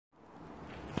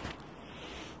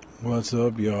What's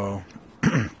up, y'all?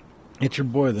 It's your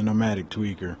boy, the Nomadic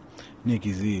Tweaker,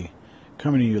 Nicky Z,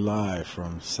 coming to you live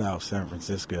from South San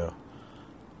Francisco.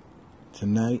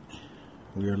 Tonight,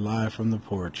 we are live from the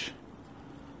porch,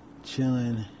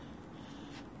 chilling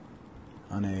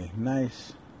on a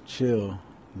nice, chill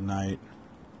night.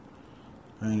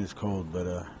 I mean, it's cold, but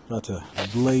about to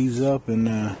blaze up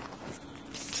and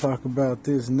talk about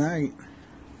this night.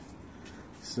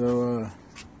 So,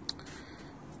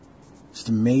 it's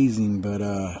amazing, but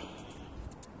I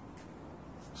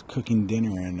was cooking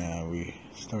dinner and we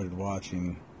started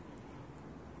watching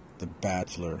The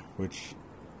Bachelor, which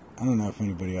I don't know if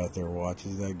anybody out there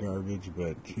watches that garbage,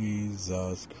 but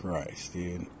Jesus Christ,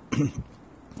 dude.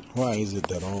 Why is it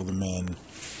that all the men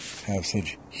have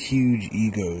such huge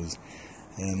egos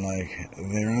and like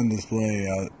they're on display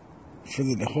out for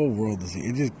the whole world to see?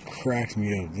 It just cracks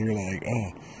me up. They're like,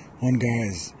 oh, one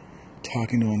guy's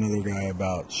talking to another guy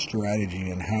about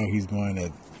strategy and how he's going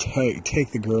to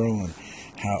take the girl and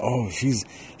how, oh, she's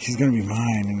going to be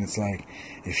mine, and it's like,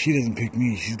 if she doesn't pick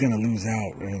me, she's going to lose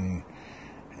out, and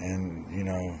you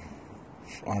know,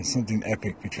 on something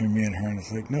epic between me and her, and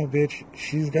it's like, no, bitch,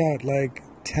 she's got like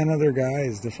 10 other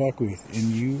guys to fuck with, and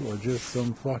you are just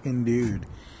some fucking dude.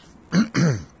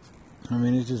 I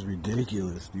mean, it's just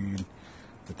ridiculous, dude.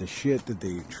 But the shit that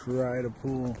they try to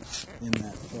pull in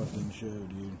that fucking show,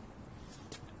 dude.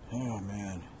 Oh,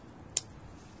 man.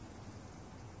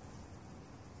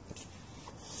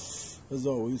 As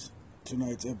always,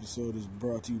 tonight's episode is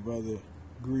brought to you by the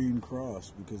Green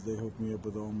Cross, because they hook me up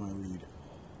with all my weed.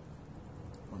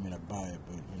 I mean, I buy it,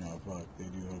 but, you know, fuck, they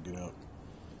do hook it up.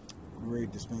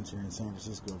 Great dispensary in San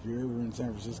Francisco. If you're ever in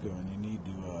San Francisco and you need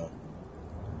to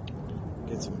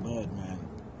get some bud, man,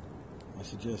 I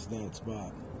suggest that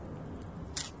spot.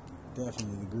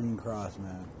 Definitely the Green Cross,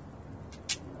 man.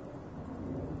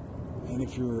 And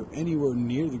if you're anywhere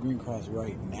near the Green Cross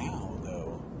right now,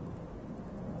 though,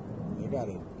 they got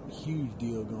a huge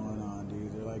deal going on,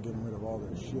 dude. They're like getting rid of all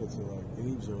their shit. So like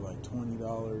apes are like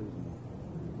 $20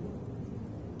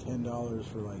 and $10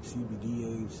 for like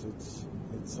CBD apes.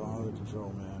 It's all out of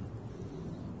control, man.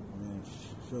 I mean,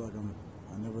 I feel like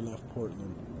I never left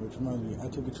Portland, which reminds me, I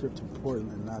took a trip to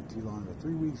Portland not too long ago,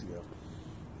 3 weeks ago.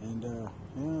 And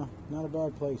yeah, not a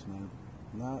bad place, man.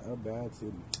 Not a bad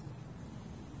city.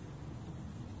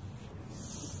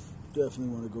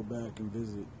 Definitely want to go back and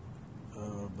visit.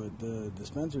 But the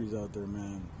dispensaries out there,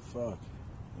 man, fuck.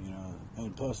 You know,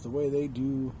 and plus the way they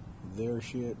do their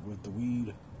shit with the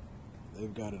weed,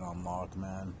 they've got it on lock,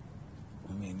 man.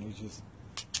 I mean, it's just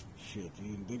shit,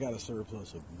 dude. They got a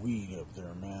surplus of weed up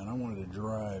there, man. I wanted to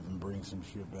drive and bring some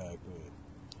shit back, but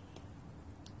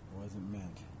it wasn't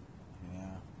meant.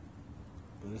 Yeah.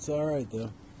 But it's alright,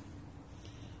 though.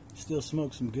 Still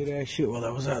smoked some good ass shit while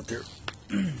I was out there.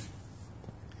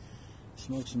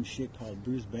 Smoked some shit called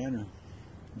Bruce Banner.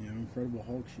 You know, Incredible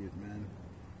Hulk shit, man.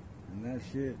 And that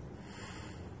shit,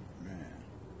 man,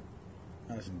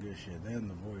 that's some good shit. That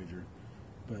and the Voyager.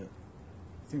 But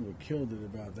I think what killed it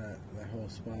about that whole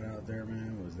spot out there,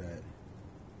 man, was that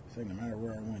it's like no matter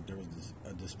where I went, there was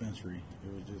a dispensary.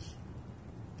 It was just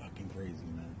fucking crazy,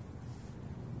 man.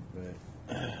 But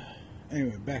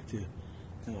anyway, back to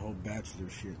that whole Bachelor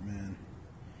shit, man.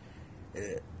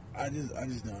 I just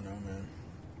don't know, man.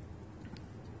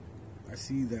 I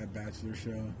see that Bachelor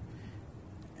show,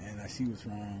 and I see what's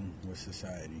wrong with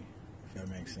society, if that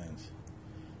makes sense.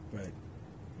 But,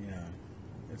 you know,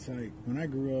 it's like, when I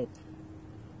grew up,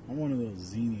 I'm one of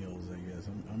those Xennials, I guess.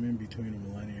 I'm in between a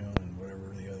millennial and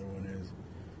whatever the other one is.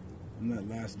 I'm that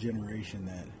last generation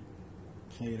that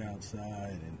played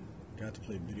outside and got to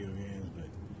play video games, but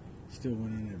still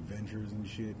went on adventures and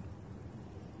shit.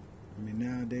 I mean,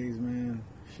 nowadays, man,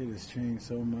 shit has changed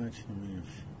so much. I mean,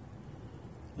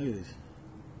 look at this.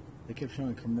 They kept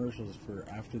showing commercials for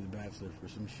after The Bachelor for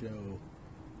some show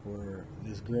where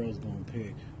this girl's gonna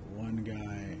pick one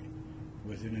guy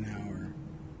within an hour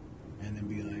and then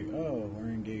be like, oh, we're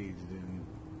engaged, and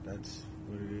that's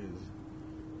what it is.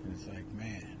 And it's like,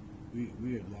 man,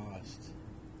 we have lost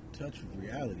touch with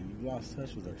reality. We've lost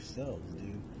touch with ourselves,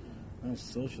 dude. We don't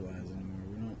socialize anymore.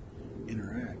 We don't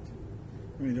interact.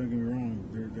 I mean, don't get me wrong,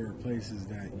 there are places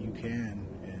that you can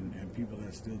and people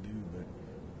that still do, but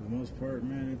for the most part,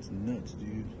 man, it's nuts,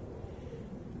 dude.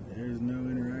 There's no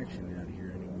interaction out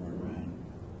here anymore, man.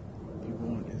 People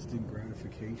want instant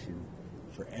gratification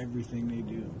for everything they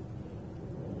do.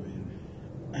 I mean,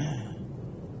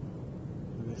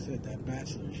 like I said, that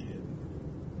Bachelor shit.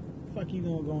 Fuck, you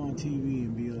gonna go on TV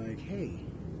and be like, hey,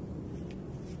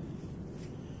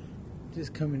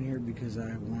 just coming here because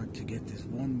I want to get this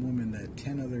one woman that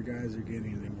 10 other guys are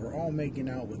getting, and we're all making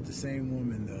out with the same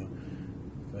woman, though.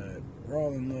 But we're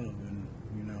all in love, and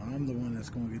you know, I'm the one that's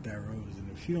gonna get that rose. And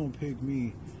if she don't pick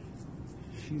me,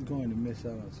 she's going to miss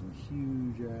out on some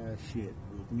huge ass shit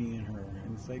with me and her.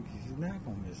 And it's like, she's not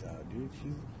gonna miss out, dude.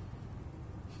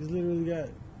 She's literally got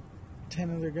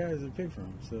 10 other guys to pick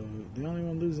from. So the only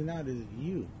one losing out is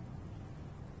you.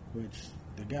 Which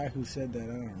the guy who said that, I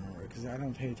don't remember, because I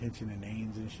don't pay attention to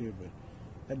names and shit. But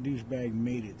that douchebag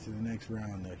made it to the next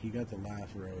round. Though he got the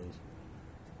last rose.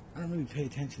 I don't really pay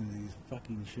attention to these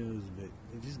fucking shows, but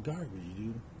they're just garbage,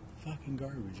 dude. Fucking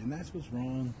garbage. And that's what's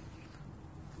wrong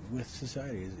with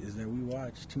society, is that we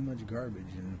watch too much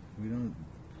garbage and we don't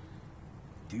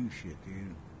do shit,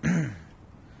 dude.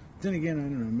 Then again, I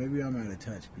don't know, maybe I'm out of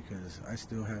touch because I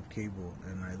still have cable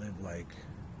and I live like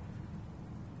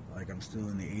I'm still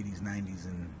in the 80s, 90s,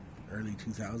 and early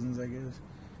 2000s, I guess.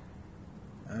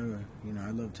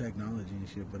 I love technology and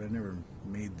shit, but I never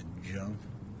made the jump,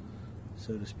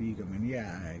 so to speak. I mean,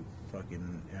 yeah, I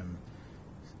fucking am,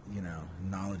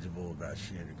 knowledgeable about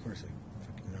shit. Of course, I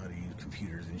fucking know how to use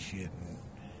computers and shit and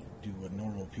do what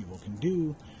normal people can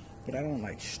do, but I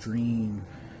don't, stream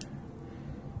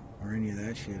or any of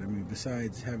that shit. I mean,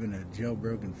 besides having a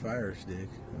jailbroken Fire Stick,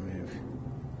 I mean,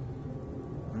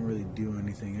 I don't really do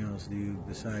anything else, dude,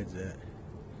 besides that.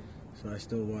 So I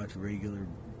still watch regular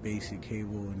basic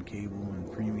cable and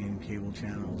premium cable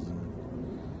channels, and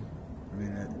I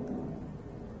mean,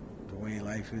 the way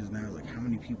life is now, how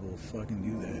many people fucking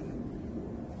do that?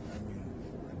 I mean,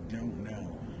 I don't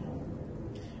know,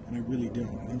 and I really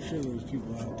don't. I'm sure there's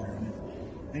people out there, and if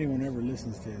anyone ever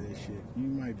listens to this shit, you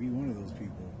might be one of those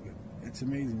people. But it's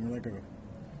amazing. We're like a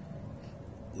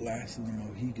last of the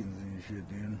Mohicans and shit,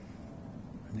 dude.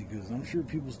 Because I'm sure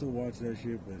people still watch that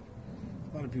shit, but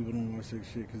a lot of people don't watch that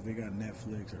shit because they got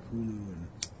Netflix or Hulu, and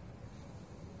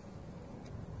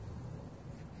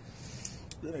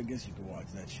then I guess you could watch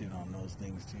that shit on those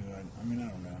things too. I mean, I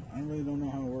don't know. I really don't know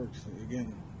how it works.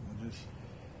 Again, I just,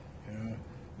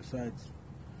 besides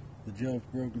the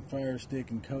jailbroken Fire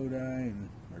Stick and Kodi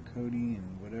or Cody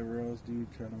and whatever else,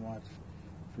 dude, trying to watch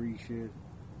free shit,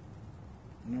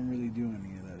 I don't really do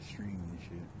any of that streaming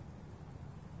shit,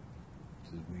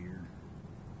 which is weird.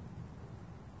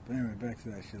 But anyway, back to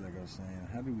that shit like I was saying.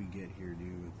 How did we get here,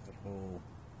 dude, with the whole,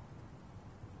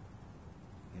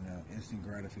 instant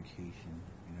gratification?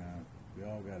 We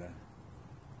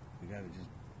gotta just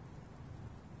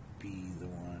be the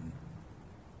one.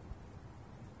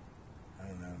 I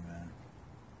don't know, man.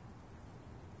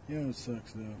 You know what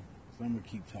sucks, though? So I'm gonna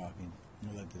keep talking. I'm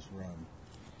gonna let this run.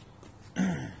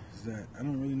 Is that I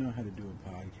don't really know how to do a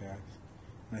podcast.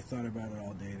 And I thought about it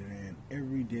all day today, and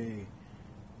every day,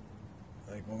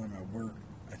 while I'm at work,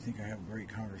 I think I have great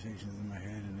conversations in my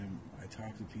head, and then I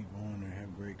talk to people and I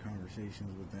have great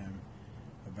conversations with them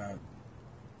about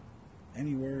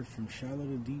anywhere from shallow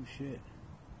to deep shit.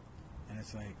 And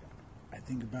it's I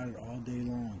think about it all day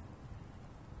long.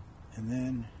 And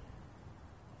then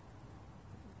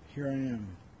here I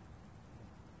am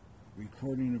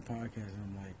recording a podcast, and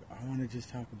I'm like, I want to just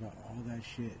talk about all that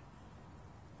shit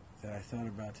that I thought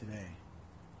about today.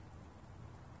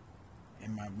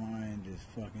 And my mind just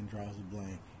fucking draws a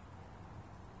blank.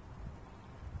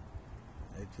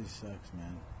 It just sucks,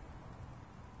 man.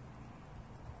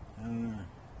 I don't know.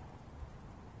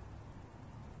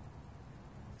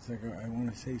 It's I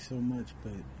want to say so much,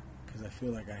 but because I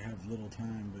feel like I have little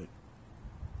time, but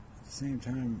at the same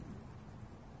time,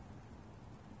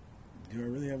 do I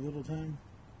really have little time?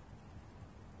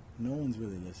 No one's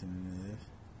really listening to this.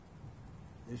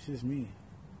 It's just me.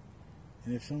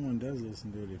 And if someone does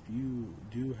listen to it, if you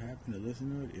do happen to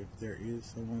listen to it, if there is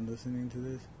someone listening to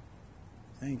this,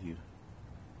 thank you.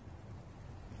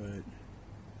 But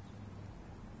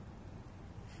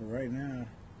for right now,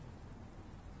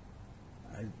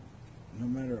 no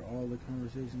matter all the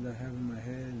conversations I have in my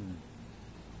head and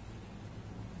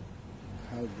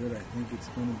how good I think it's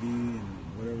going to be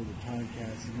and whatever the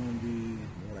podcast is going to be,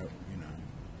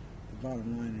 the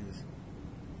bottom line is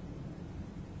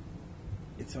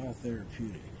it's all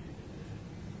therapeutic.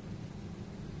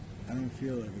 I don't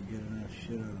feel like I get enough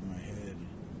shit out of my head.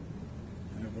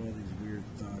 I have all these weird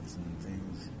thoughts and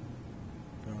things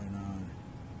going on.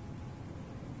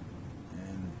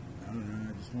 And I don't know,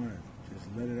 I just want to just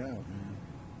let it out, man.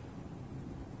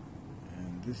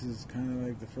 And this is kind of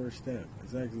like the first step.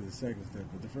 It's actually the second step,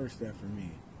 but the first step for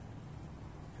me.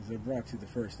 Because I brought you the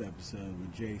first episode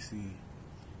with JC.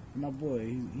 And my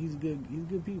boy, he's good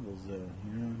peoples though,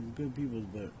 he's good peoples,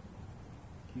 but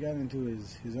he got into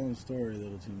his own story a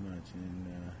little too much, and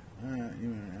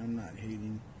I'm not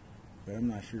hating, but I'm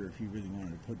not sure if he really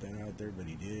wanted to put that out there, but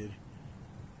he did,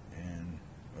 and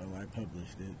well, I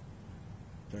published it.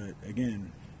 But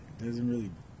again, doesn't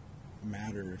really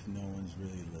matter if no one's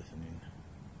really listening.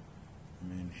 I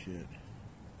mean, shit.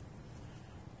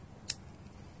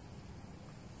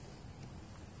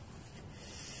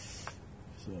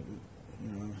 So,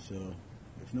 so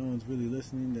if no one's really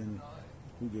listening, then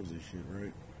who gives a shit,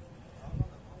 right?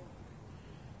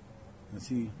 And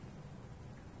see,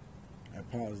 I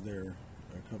paused there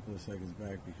a couple of seconds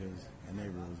back because a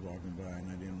neighbor was walking by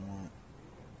and I didn't want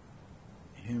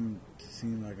him to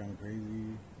seem like I'm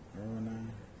crazy or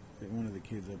whatnot. One of the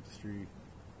kids up the street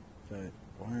said,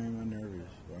 "Why am I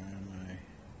nervous? Why am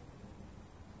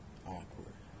I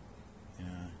awkward?" You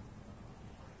know,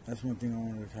 that's one thing I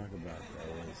wanted to talk about.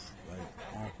 That was like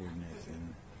awkwardness,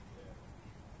 and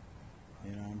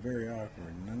I'm very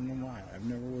awkward, and I don't know why. I've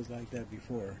never was like that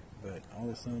before, but all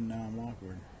of a sudden now I'm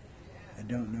awkward. I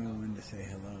don't know when to say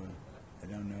hello. I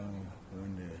don't know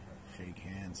when to shake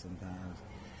hands sometimes.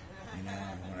 When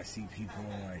I see people,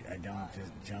 I don't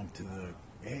just jump to the,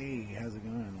 "Hey, how's it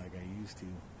going?" like I used to.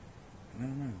 I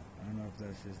don't know. I don't know if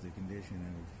that's just the condition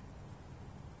of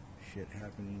shit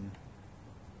happening.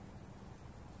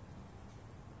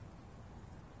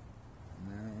 I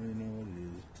don't really know what it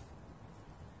is.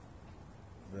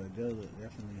 But it does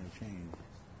definitely have changed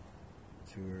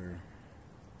to where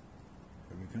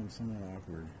I've become somewhat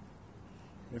awkward.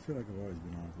 I feel like I've always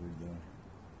been awkward, though.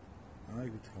 I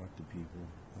like to talk to people.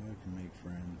 I like to make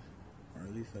friends. Or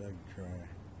at least I like to try.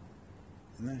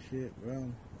 And that shit, well,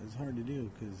 it's hard to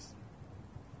do because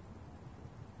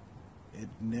it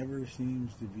never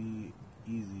seems to be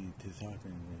easy to talk to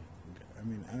anyone. I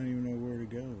mean, I don't even know where to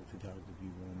go to talk to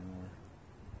people anymore.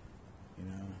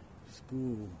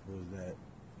 School was that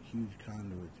huge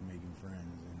conduit to making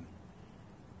friends,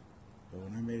 but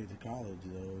when I made it to college,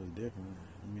 though, it was different.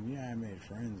 I mean, yeah, I made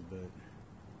friends, but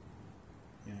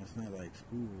it's not like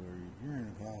school where you're in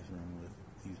a classroom with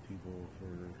these people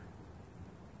for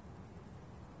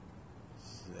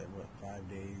 5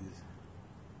 days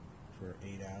for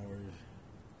 8 hours.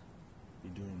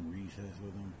 You're doing recess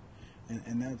with them,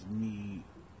 and that's me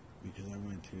because I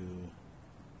went to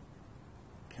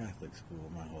Catholic school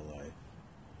my whole life,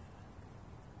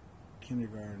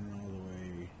 kindergarten all the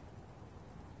way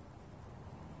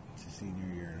to senior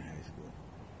year in high school.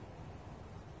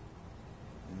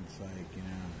 And it's like,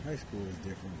 high school was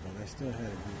different, but I still had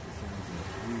a group of friends that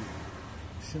we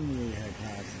similarly had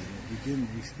classes. And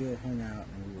we still hung out,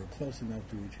 and we were close enough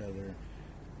to each other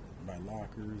by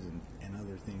lockers and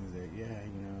other things that,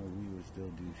 we would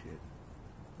still do shit.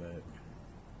 But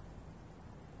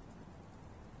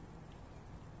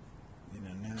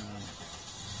now,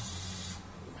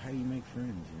 how do you make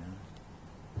friends,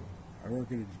 I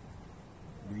work at a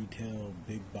retail,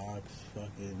 big box,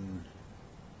 fucking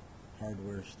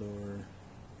hardware store,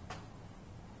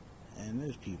 and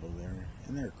there's people there,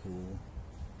 and they're cool,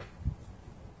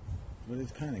 but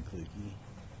it's kind of cliquey,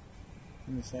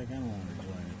 and it's like, I don't want to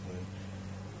join a clique.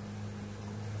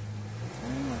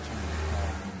 I'm not trying to call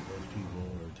out those people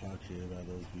or talk shit about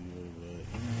those people, but,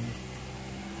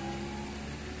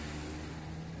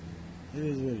 it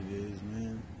is what it is,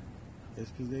 man.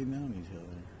 It's because they've known each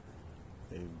other.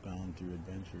 They've gone through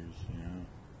adventures,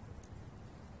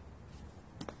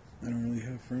 I don't really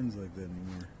have friends like that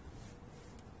anymore.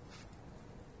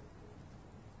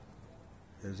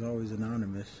 There's always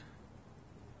Anonymous,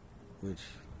 which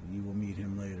you will meet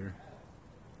him later.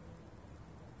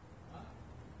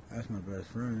 That's my best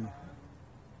friend.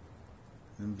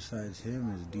 And besides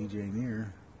him is DJ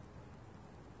Near,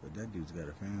 but that dude's got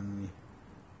a family.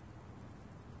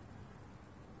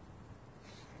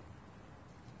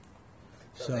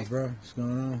 What's up, bro? What's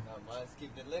going on? Not much.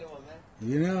 Keep it little,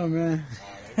 man. Man.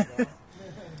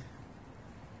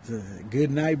 It's a good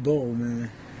night bowl,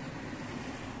 man.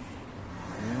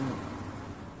 Yeah.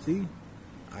 See,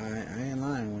 I ain't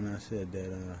lying when I said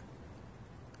that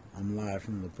I'm live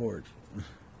from the porch.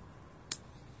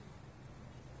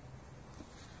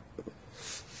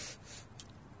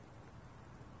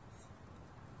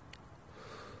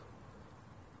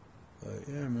 But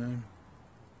yeah, man.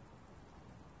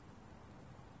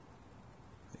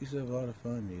 I used to have a lot of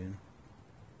fun, dude.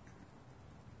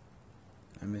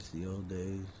 I miss the old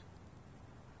days.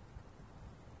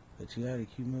 But you gotta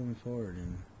keep moving forward,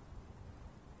 and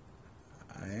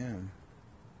I am.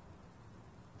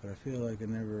 But I feel like I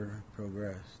never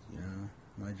progressed,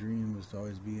 My dream was to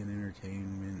always be in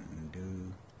entertainment and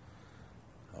do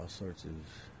all sorts of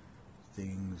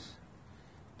things.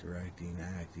 Directing,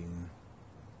 acting,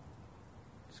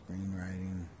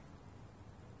 screenwriting.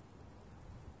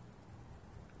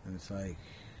 And it's like,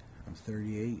 I'm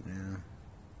 38 now.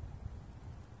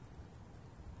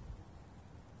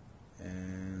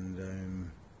 And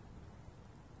I'm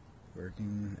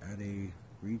working at a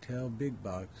retail big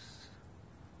box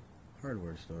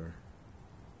hardware store.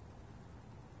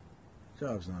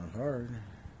 Job's not hard,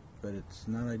 but it's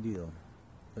not ideal.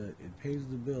 But it pays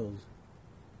the bills.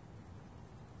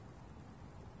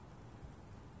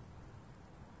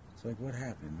 It's like, what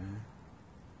happened, man?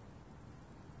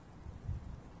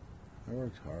 I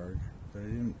worked hard, but I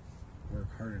didn't work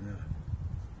hard enough.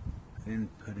 I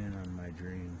didn't put in on my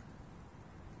dream.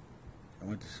 I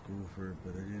went to school for it,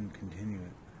 but I didn't continue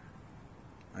it.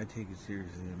 I take it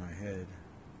seriously in my head,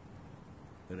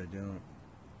 but I don't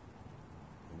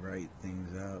write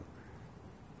things out.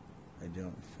 I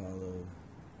don't follow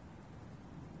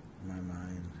my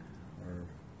mind or,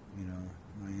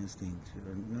 my instinct,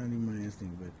 or not even my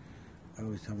instinct, but I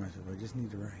always tell myself, I just need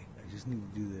to write. I just need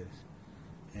to do this.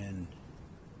 And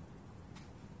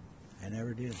I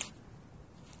never did.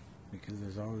 Because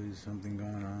there's always something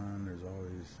going on. There's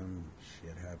always some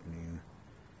shit happening.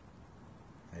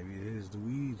 Maybe it is the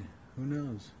weed. Who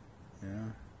knows?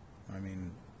 I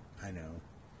mean, I know.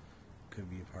 Could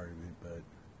be a part of it, but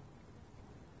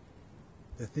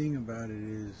the thing about it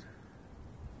is,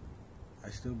 I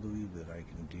still believe that I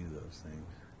can do those things.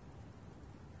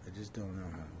 I just don't know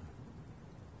how.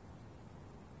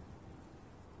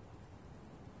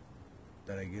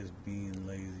 That I guess being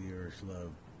lazy or a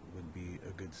schlub would be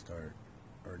a good start,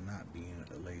 or not being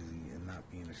lazy and not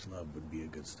being a schlub would be a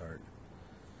good start.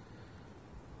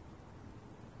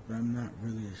 But I'm not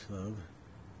really a schlub.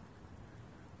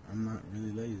 I'm not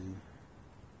really lazy.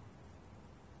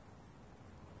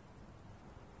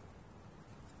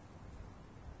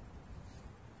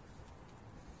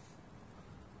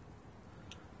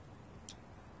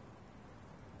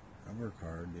 I work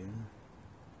hard, dude.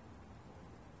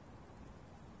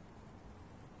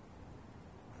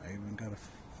 I even got a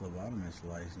phlebotomist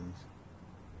license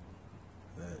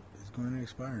that is going to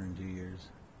expire in 2 years.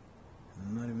 And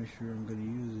I'm not even sure I'm going to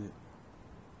use it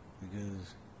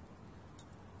because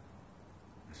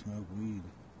I smoke weed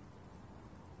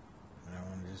and I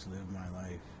want to just live my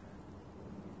life.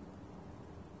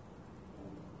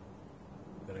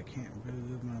 But I can't really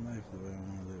live my life the way I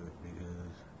want to live it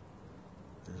because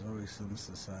there's always some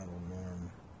societal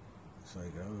norm. It's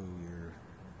like, oh,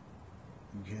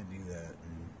 you can't do that,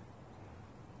 and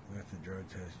we have to drug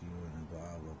test you, and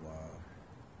blah, blah, blah.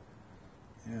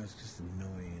 It's just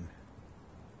annoying.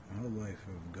 My whole life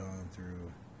I've gone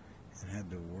through and had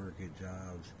to work at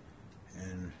jobs,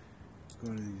 and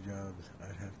going to these jobs,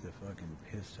 I'd have to fucking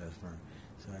piss test for them.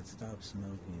 So I'd stop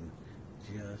smoking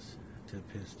just to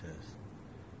piss test.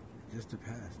 Just to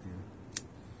pass, dude.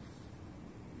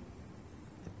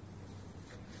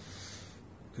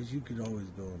 Because you could always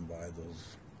go and buy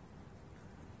those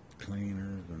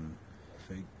cleaners and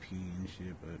fake pee and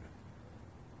shit, but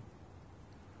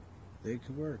they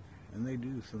could work, and they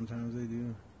do. Sometimes they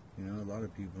do. A lot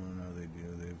of people know they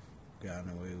do. They've gotten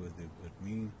away with it, but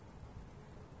me,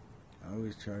 I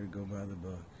always try to go by the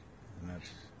book, and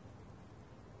that's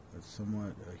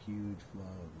somewhat a huge flaw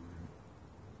of mine.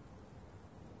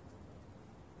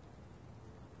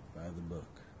 By the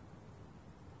book.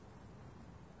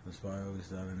 That's why I always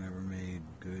thought I never made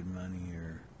good money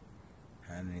or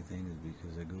had anything, is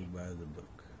because I go by the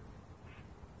book.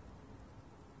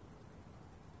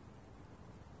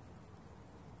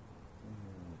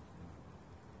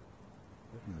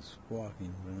 Fucking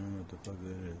squawking, but I don't know what the fuck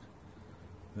that is.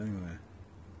 But anyway,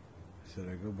 I said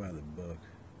I go by the book.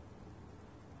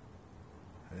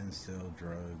 I didn't sell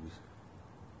drugs.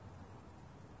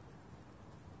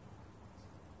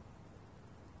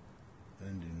 I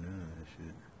didn't do none of that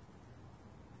shit.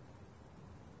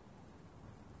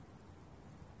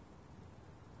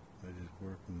 I just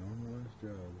worked a normal ass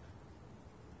job.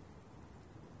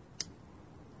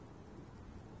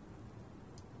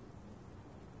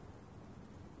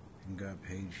 And got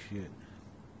paid shit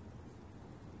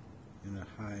in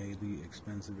a highly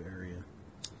expensive area.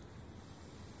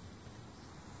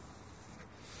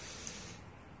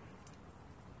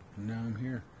 And now I'm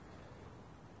here.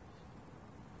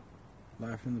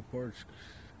 Live from the porch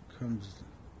comes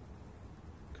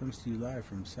to you live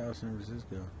from South San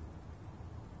Francisco.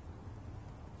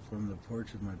 From the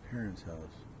porch of my parents'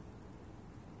 house.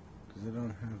 Because I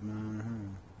don't have my own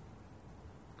home.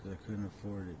 Because I couldn't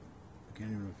afford it. I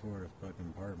can't even afford a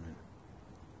fucking apartment.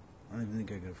 I don't even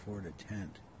think I could afford a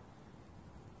tent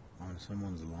on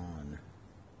someone's lawn.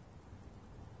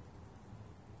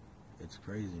 It's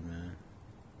crazy, man.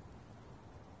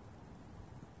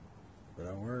 But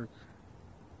I work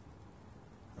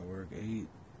 8,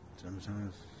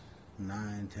 sometimes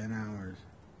 9, 10 hours.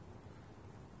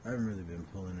 I haven't really been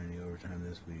pulling any overtime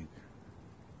this week.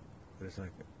 But it's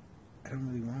like, I don't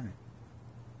really want it.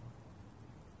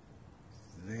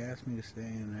 ask me to stay,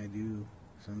 and I do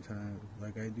sometimes,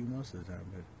 like I do most of the time,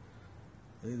 but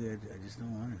lately I just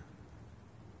don't want to.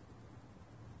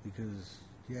 Because,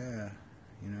 yeah,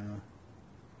 you know,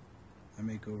 I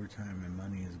make overtime and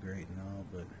money is great and all,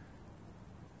 but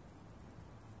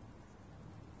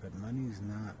money's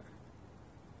not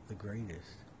the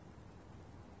greatest.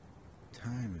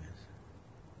 Time is.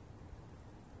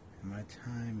 And my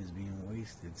time is being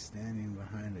wasted standing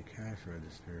behind a cash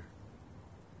register.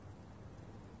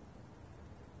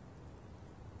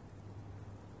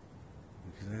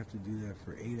 Because I have to do that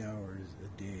for 8 hours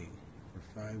a day, for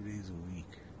 5 days a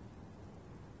week.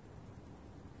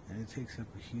 And it takes up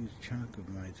a huge chunk of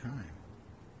my time.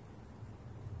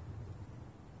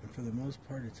 And for the most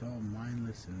part, it's all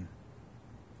mindless and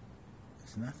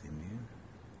it's nothing, dude.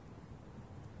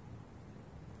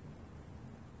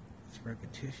 It's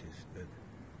repetitious, but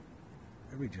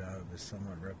every job is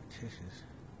somewhat repetitious.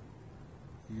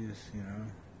 You just, you know,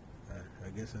 I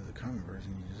guess as a common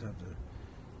person, you just have to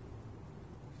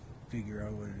figure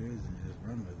out what it is and just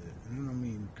run with it. And I don't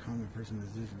mean common person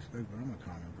is disrespect, but I'm a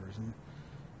common person.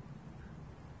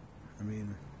 I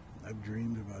mean, I've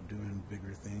dreamed about doing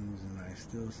bigger things, and I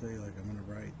still say, like, I'm going to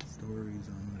write stories,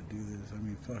 and I'm going to do this. I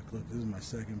mean, fuck, look, this is my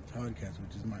second podcast,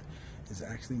 which is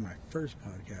actually my first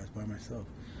podcast by myself.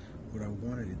 What I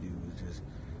wanted to do was just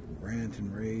rant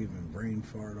and rave and brain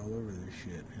fart all over this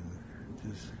shit,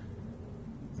 and just,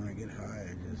 when I get high,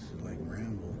 I just, like,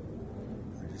 ramble.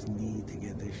 I just need to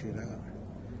get this shit out.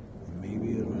 And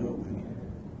maybe it'll help me.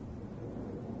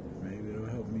 Maybe it'll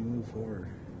help me move forward.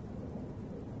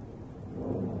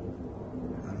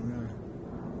 I don't know.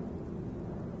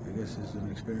 I guess it's an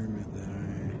experiment that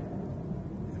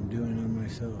I am doing on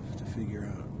myself to figure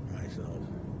out myself.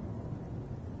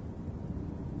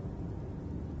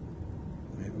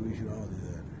 Maybe we should all do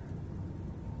that.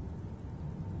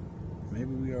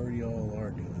 Maybe we already all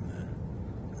are doing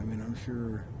that. I mean, I'm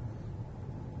sure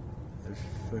there's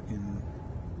fucking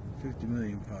 50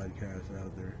 million podcasts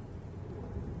out there.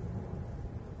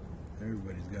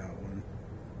 Everybody's got one.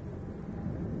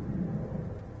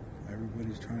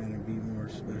 Everybody's trying to be more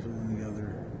special than the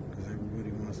other because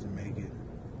everybody wants to make it.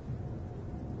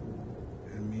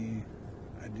 And me,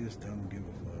 I just don't give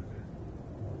a fuck.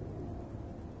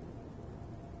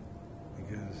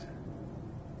 Because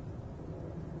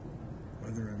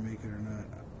whether I make it or not,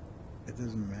 it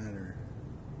doesn't matter.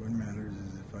 What matters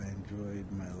is if I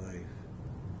enjoyed my life.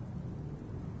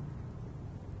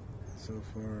 And so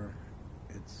far,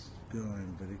 it's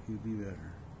going, but it could be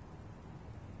better.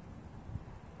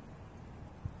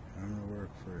 I'm going to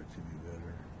work for it to be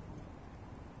better.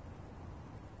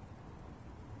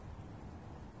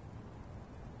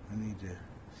 I need to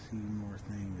see more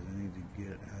things. I need to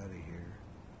get out of here.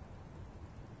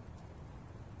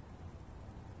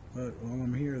 But while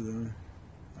I'm here, though,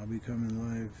 I'll be coming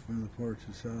live from the porch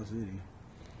of South City.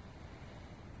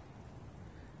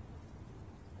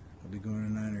 I'll be going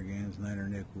to Niner games. Niner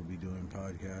Nick will be doing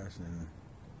podcasts, and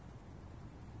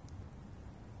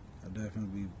I'll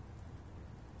definitely be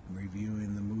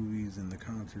reviewing the movies and the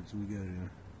concerts we go to.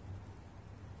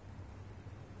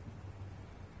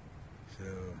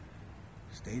 So,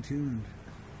 stay tuned.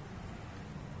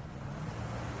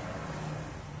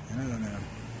 And I don't know,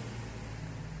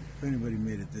 if anybody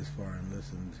made it this far and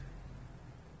listened,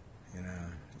 you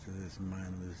know, to this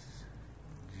mindless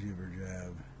jibber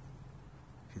jab,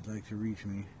 if you'd like to reach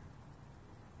me,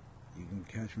 you can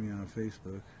catch me on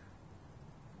Facebook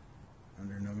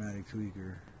under Nomadic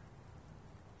Tweaker.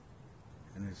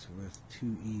 And it's with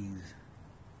 2 E's.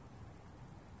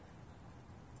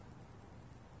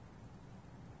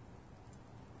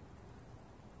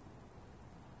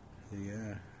 So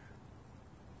yeah,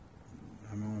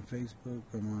 I'm on Facebook,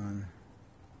 I'm on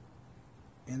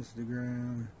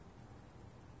Instagram,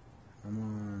 I'm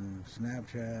on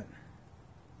Snapchat,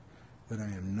 but I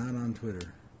am not on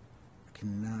Twitter.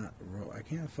 I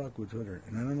can't fuck with Twitter,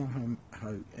 and I don't know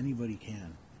how anybody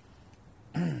can.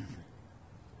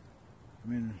 I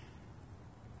mean,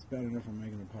 it's bad enough I'm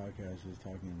making a podcast just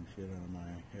talking shit out of my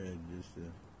head just to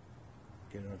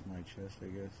get it off my chest,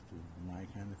 I guess, to my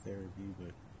kind of therapy,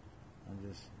 but I'm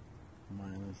just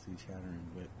mindlessly chattering.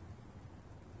 But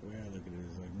the way I look at it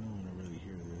is like, no one will really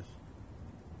hear this.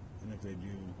 And if they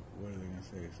do, what are they going to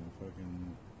say? Some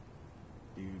fucking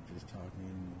dude just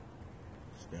talking,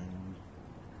 stoned,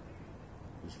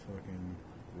 just fucking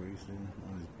wasted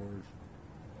on his porch,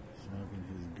 smoking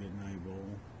his goodnight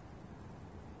bowl.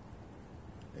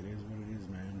 It is what it is,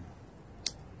 man.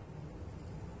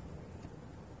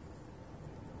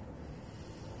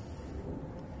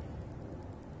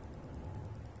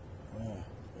 Oh,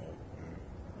 fuck, man.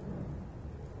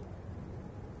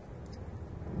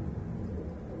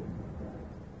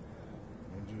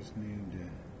 just need to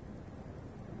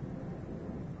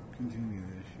continue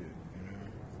this shit, you know?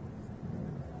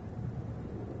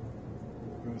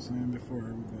 I was saying before,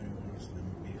 everybody wants to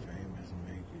be famous and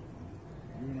make it.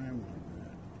 You and I want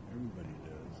that. Everybody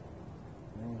does.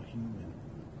 We're all human.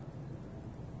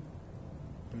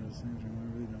 But at the same time, I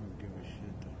really don't give a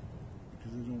shit though.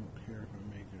 Because I don't care if I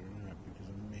make it or not, because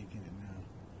I'm making it now.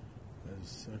 As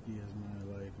sucky as my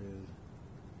life is,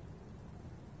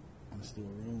 I'm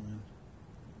still rolling.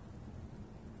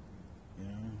 You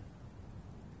know?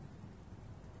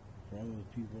 For all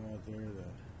those people out there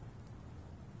that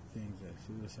think that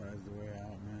suicide's the way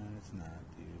out, man, it's not,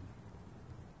 dude.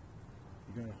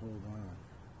 You gotta hold on.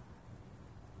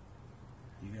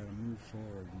 You gotta move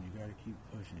forward and you gotta keep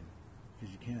pushing.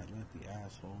 Because you can't let the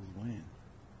assholes win.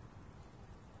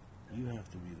 You have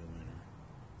to be the winner.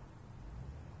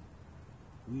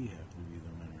 We have to be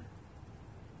the winner.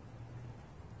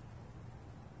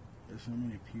 There's so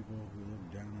many people who look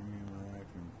down on me in my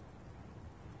life and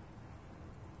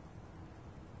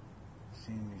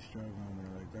seeing me struggle, and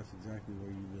they're like, that's exactly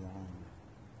where you belong.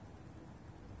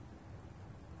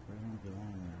 But I don't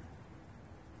belong there.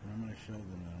 And I'm going to show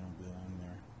them that I don't belong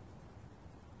there.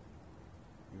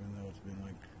 Even though it's been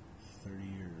like 30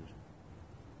 years.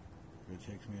 If it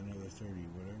takes me another 30,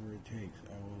 whatever it takes,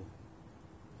 I will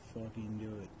fucking do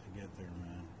it to get there,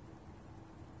 man.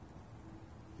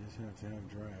 You just have to have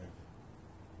drive.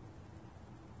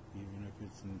 Even if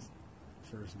it's in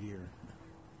first gear.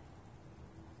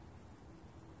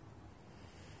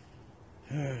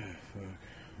 Fuck.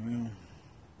 Well,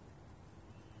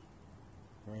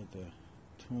 we're at the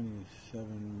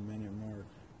 27-minute mark.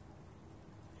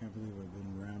 Can't believe I've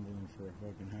been rambling for a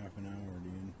fucking half an hour,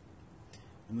 dude.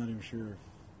 I'm not even sure if,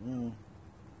 well,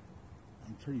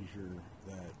 I'm pretty sure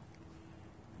that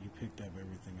you picked up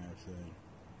everything I've said.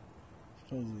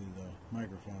 Supposedly the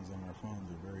microphones on our phones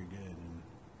are very good and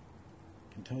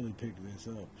can totally pick this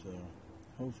up, so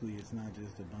hopefully it's not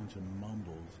just a bunch of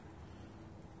mumbles.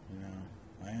 You know,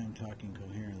 I am talking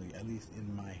coherently, at least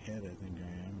in my head I think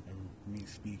I am, and me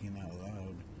speaking out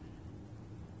loud,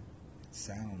 it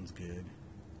sounds good.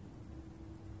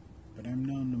 But I'm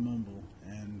known to mumble,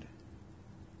 and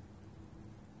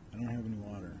I don't have any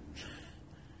water.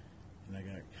 And I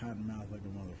got cotton mouth like a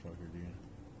motherfucker, dude.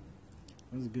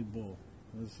 That was a good bowl.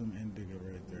 That was some indica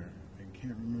right there. I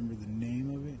can't remember the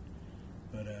name of it,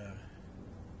 but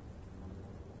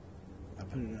I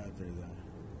put it out there though.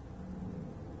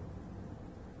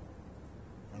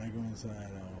 When I go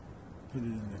inside, I'll put it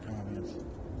in the comments.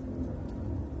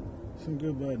 Some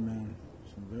good bud, man.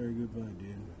 Some very good bud,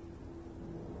 dude.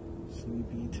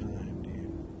 Sleepy time,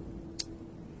 dude.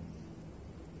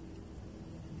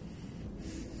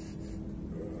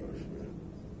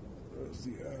 Oh,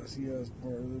 shit. That's the ass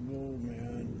part of the bowl,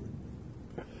 man.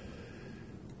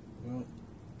 Well.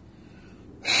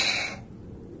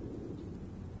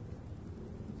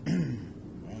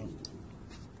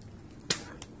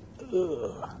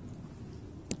 Ugh.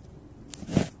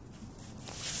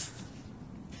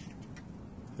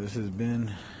 This has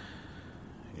been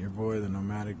your boy, the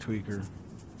Nomadic Tweaker,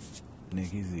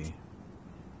 Nicky Z.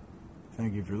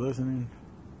 Thank you for listening,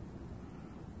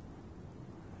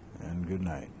 and good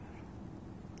night.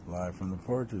 Live from the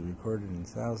porch is recorded in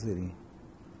South City,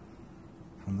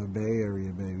 from the Bay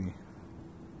Area, baby.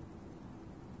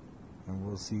 And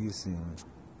we'll see you soon.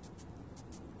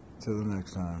 Till the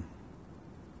next time.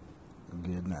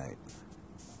 Good night.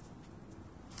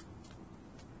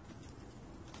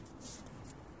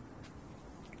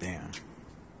 Damn.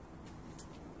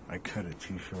 I cut it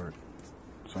too short.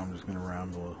 So I'm just gonna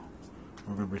ramble.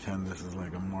 We're gonna pretend this is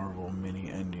like a Marvel mini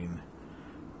ending.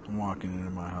 I'm walking into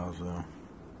my house though.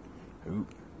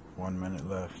 Oop. 1 minute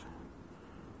left.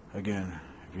 Again,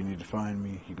 if you need to find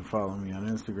me, you can follow me on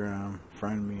Instagram,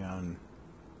 friend me on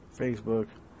Facebook,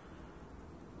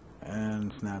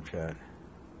 and Snapchat.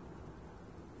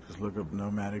 Just look up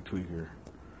Nomadic Tweaker.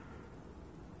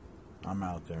 I'm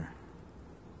out there.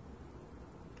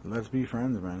 Let's be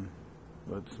friends, man.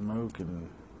 Let's smoke and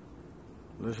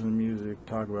listen to music,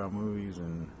 talk about movies,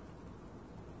 and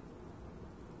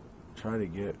try to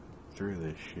get through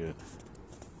this shit.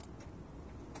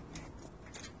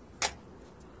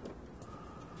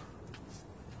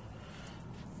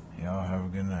 Y'all have a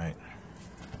good night.